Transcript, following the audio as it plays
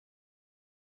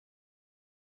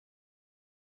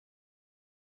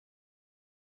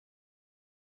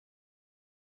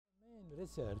main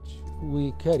research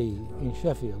we carry in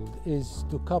Sheffield is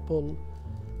to couple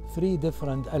three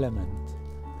different elements: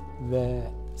 the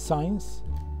science,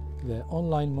 the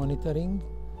online monitoring,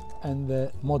 and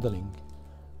the modeling.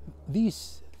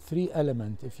 These three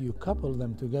elements, if you couple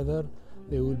them together,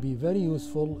 they will be very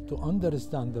useful to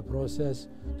understand the process,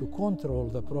 to control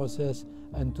the process,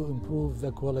 and to improve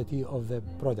the quality of the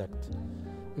product.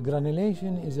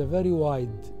 Granulation is a very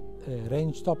wide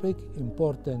range topic,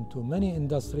 important to many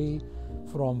industries,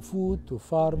 from food to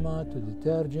pharma to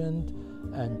detergent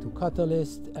and to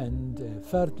catalyst and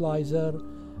fertilizer.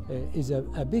 Is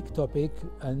a big topic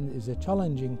and is a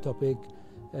challenging topic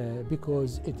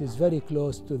because it is very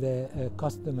close to the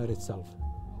customer itself.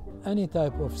 Any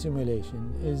type of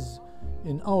simulation is,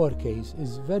 in our case,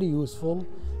 is very useful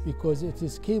because it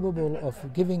is capable of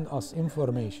giving us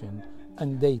information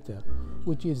and data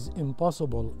which is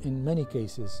impossible in many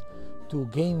cases to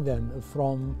gain them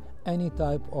from any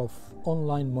type of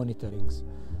online monitorings.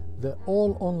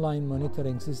 All online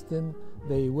monitoring system,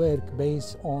 they work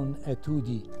based on a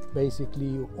 2D, basically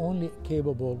you're only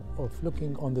capable of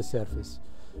looking on the surface,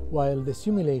 while the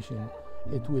simulation,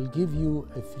 it will give you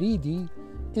a 3D.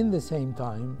 In the same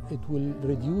time, it will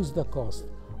reduce the cost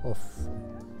of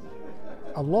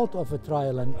a lot of a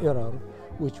trial and error,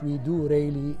 which we do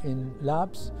really in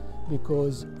labs,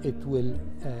 because it will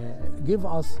give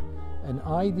us an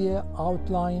idea,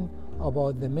 outline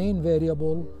about the main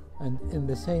variable, and in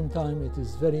the same time it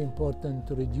is very important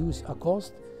to reduce a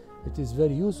cost. It is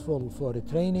very useful for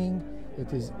training.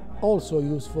 It is also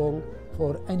useful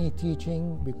for any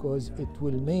teaching because it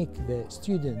will make the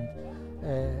student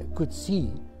could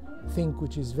see things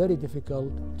which is very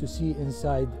difficult to see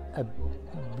inside a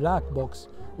black box,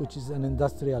 which is an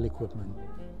industrial equipment.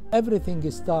 Everything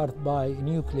starts by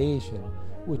nucleation,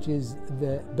 which is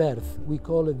the birth. We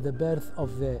call it the birth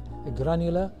of the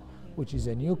granula, which is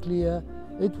a nucleus.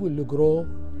 It will grow.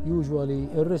 Usually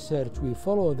in research we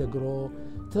follow the growth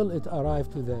till it arrives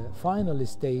to the final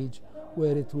stage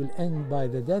where it will end by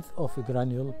the death of a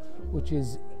granule, which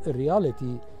is in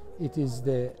reality it is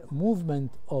the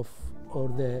movement of or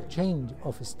the change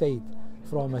of a state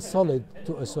from a solid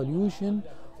to a solution,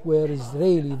 whereas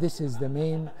really this is the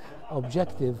main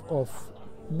objective of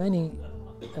many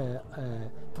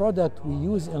products we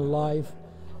use in life,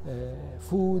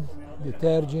 food,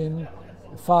 detergent,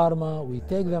 pharma. We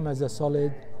take them as a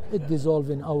solid, it dissolves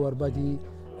in our body,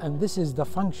 and this is the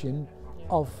function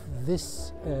of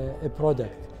this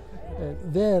product.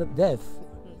 Their death,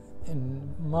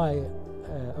 in my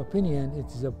opinion, it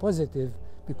is a positive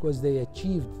because they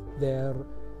achieved their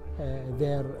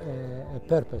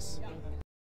purpose.